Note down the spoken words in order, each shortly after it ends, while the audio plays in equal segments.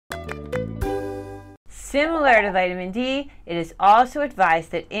Similar to vitamin D, it is also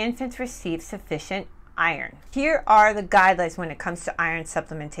advised that infants receive sufficient iron. Here are the guidelines when it comes to iron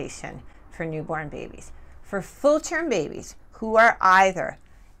supplementation for newborn babies. For full-term babies who are either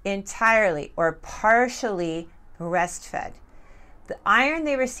entirely or partially breastfed, the iron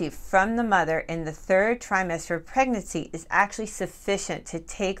they receive from the mother in the 3rd trimester of pregnancy is actually sufficient to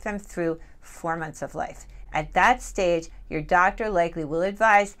take them through 4 months of life. At that stage, your doctor likely will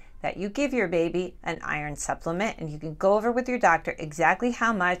advise that you give your baby an iron supplement, and you can go over with your doctor exactly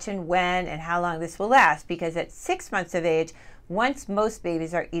how much and when and how long this will last, because at 6 months of age, once most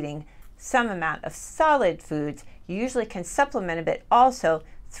babies are eating some amount of solid foods, you usually can supplement a bit also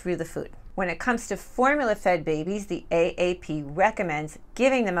through the food. When it comes to formula-fed babies, the AAP recommends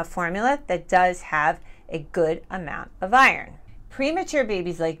giving them a formula that does have a good amount of iron. Premature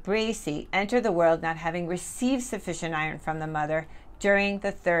babies like Bracy enter the world not having received sufficient iron from the mother during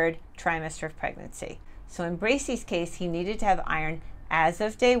the 3rd trimester of pregnancy. So in Bracy's case, he needed to have iron as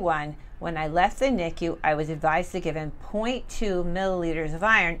of day 1. When I left the NICU, I was advised to give him 0.2 milliliters of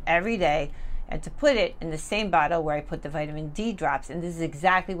iron every day and to put it in the same bottle where I put the vitamin D drops, and this is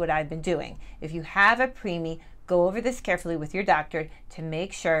exactly what I've been doing. If you have a preemie, go over this carefully with your doctor to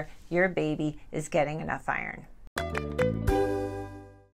make sure your baby is getting enough iron.